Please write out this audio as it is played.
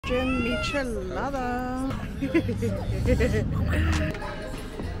virgin michelada.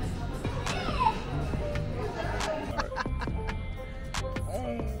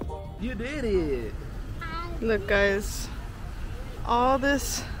 You did it! Look guys, all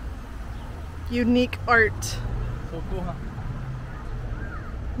this unique art. So cool, huh?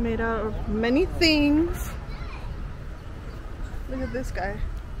 Made out of many things. Look at this guy.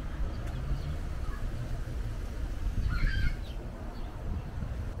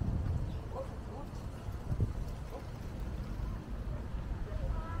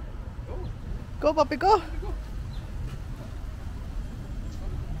 Go, puppy, go!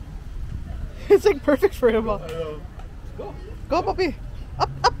 It's like perfect for him. Go! Go, puppy! Up,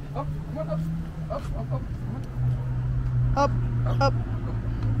 up! Up! Come on, up! Up! Up! Up! Up, up!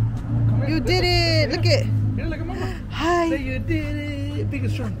 Come You here. did it! Look it! Here, look at mama! Hi! Say you did it! Big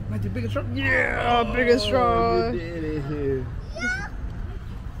and strong! Matthew, big and strong! Yeah! Big and strong! You did it!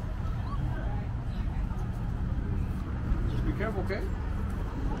 Just be careful, okay?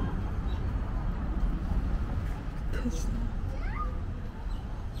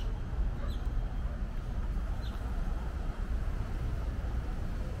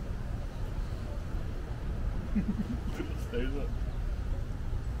 Stairs up.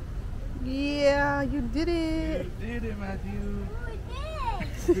 Yeah, you did it! You did it, Matthew.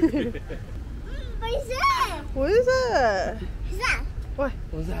 What is that? What is that? What's that? What?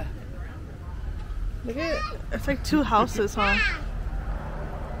 What's that? Look at it. It's like two houses, huh?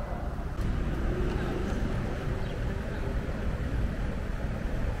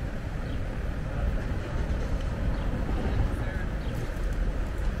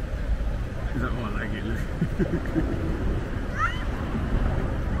 Is that one like it?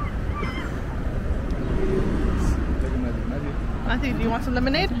 Matthew, do you want some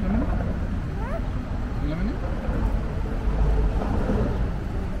lemonade? Lemonade?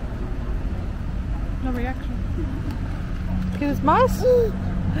 No reaction. ¿Quieres más?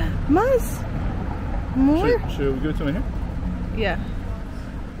 ¿Más? More? Should we give it to him here? Yeah.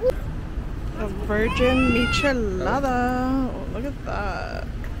 A virgin michelada. Oh, look at that.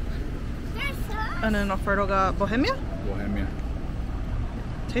 And then Alfredo got Bohemia. Bohemia.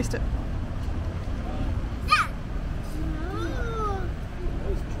 Taste it.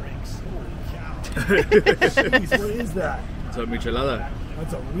 Those drinks, holy cow. Jeez, what is that? It's a michelada.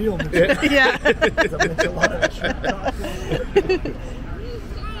 That's a real michelada. Yeah. It's a michelada.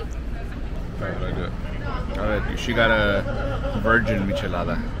 Very good. Alright, she got a virgin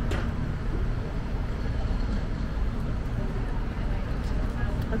michelada.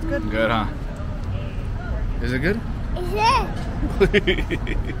 That's good. Good, huh? Is it good? Is it?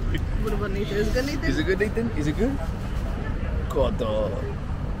 What about Nathan? Is it good, Nathan? Is it good, Nathan? Is it good? Godo.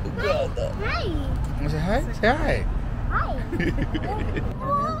 Godo. Hi. Say hi? Say hi. Hi.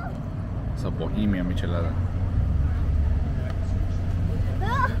 It's a Bohemia michelada.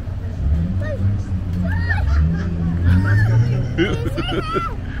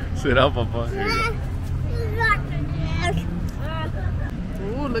 Sit down, Papa. Here you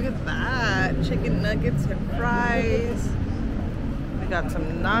Ooh, look at that. Chicken nuggets and fries. We got some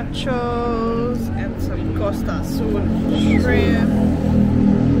nachos and some Costa Azul shrimp.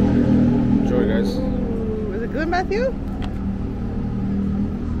 Enjoy, guys. Ooh, is it good, Matthew?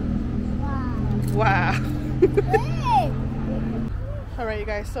 Wow. Alright, you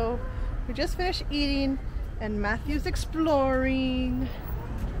guys, so we just finished eating and Matthew's exploring.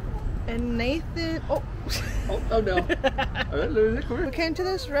 And Nathan, Oh no. we came to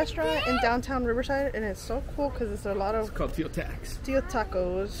this restaurant in downtown Riverside and it's so cool because it's a lot of It's called Tio Tax. Tio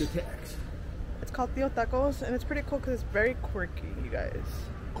Tacos. Tio Tax. It's called Tio Tacos and it's pretty cool because it's very quirky, you guys.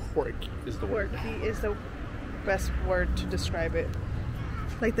 Quirky is the word. Quirky is the best word to describe it.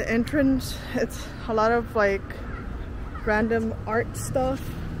 Like the entrance, it's a lot of like random art stuff.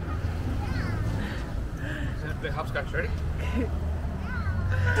 Is that the hopscotch ready?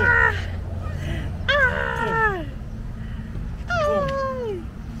 Ah! Ah! Ah!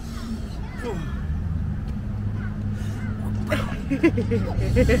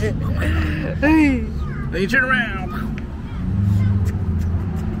 Hey. Then you turn around.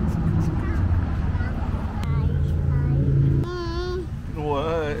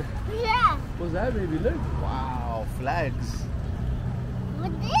 What? Yeah. What's that, baby? Look. Wow, flags.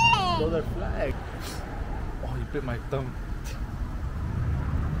 What is? Those are flags. Oh, you bit my thumb.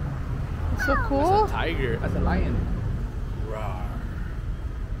 It's so That's cool. a tiger. That's a lion. Roar.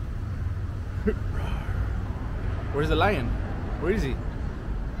 Roar. Where's the lion? Where is he?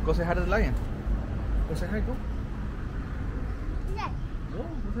 Go say hi to the lion. Go say hi, go. Yeah. Go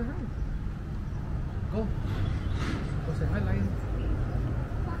say hi. Go. Go say hi, lion.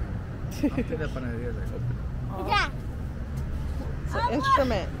 After that panaderia is like open. Yeah. It's an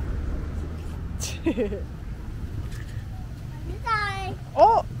instrument. Sorry.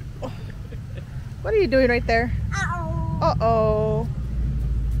 Oh! What are you doing right there? Uh-oh. Uh-oh.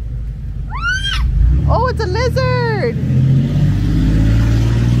 Oh, it's a lizard!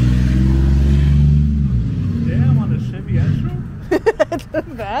 Damn, on a Chevy Astro? That's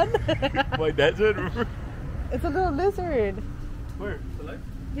bad. My dad said, remember? It's a little lizard. Where? The light?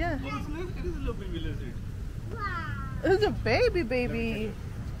 Yeah. Oh, it is a little baby lizard. Wow. It's a baby.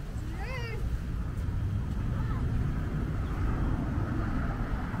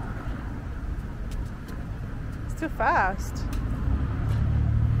 It's too fast.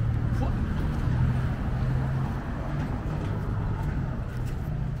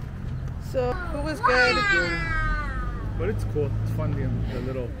 So, it was good. But it's cool. It's fun, the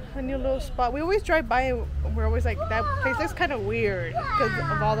little. A new little spot. We always drive by and we're always like, that place looks kind of weird because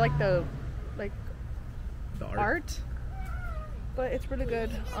of all like the art. But it's really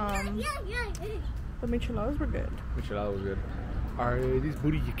good. The micheladas were good. Michelada was good. Are these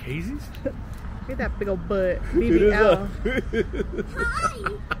booty Yakazies? Look at that big old butt. BBL.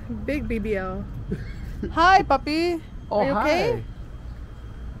 Big BBL. Hi, puppy. Are you okay?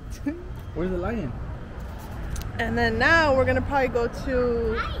 Where's the lion? And then now we're gonna probably go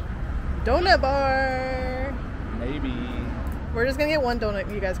to donut bar. Maybe. We're just gonna get one donut,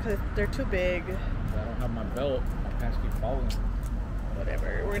 you guys, because they're too big. I don't have my belt. My pants keep falling.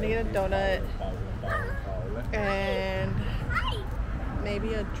 Whatever. We're gonna get a donut Falling. and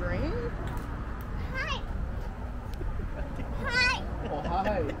maybe a drink. Hi. Oh,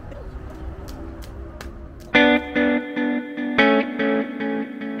 hi.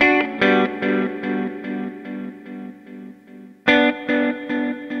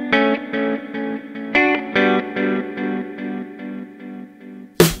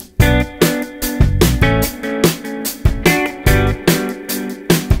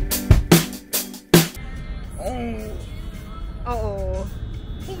 Uh-oh.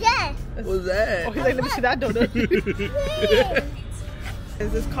 Yes. What's that? Oh, he's like, let me see that donut.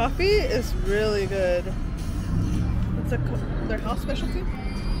 This coffee is really good. It's their house specialty.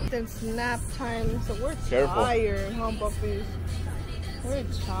 Then snap time, so we're Careful. tired, huh, puppies? We're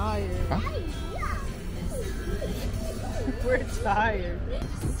tired. Huh? We're tired.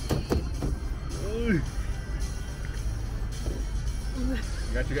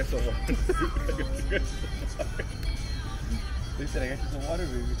 I got you guys some water. They said I got you some water,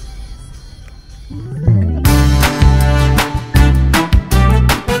 baby.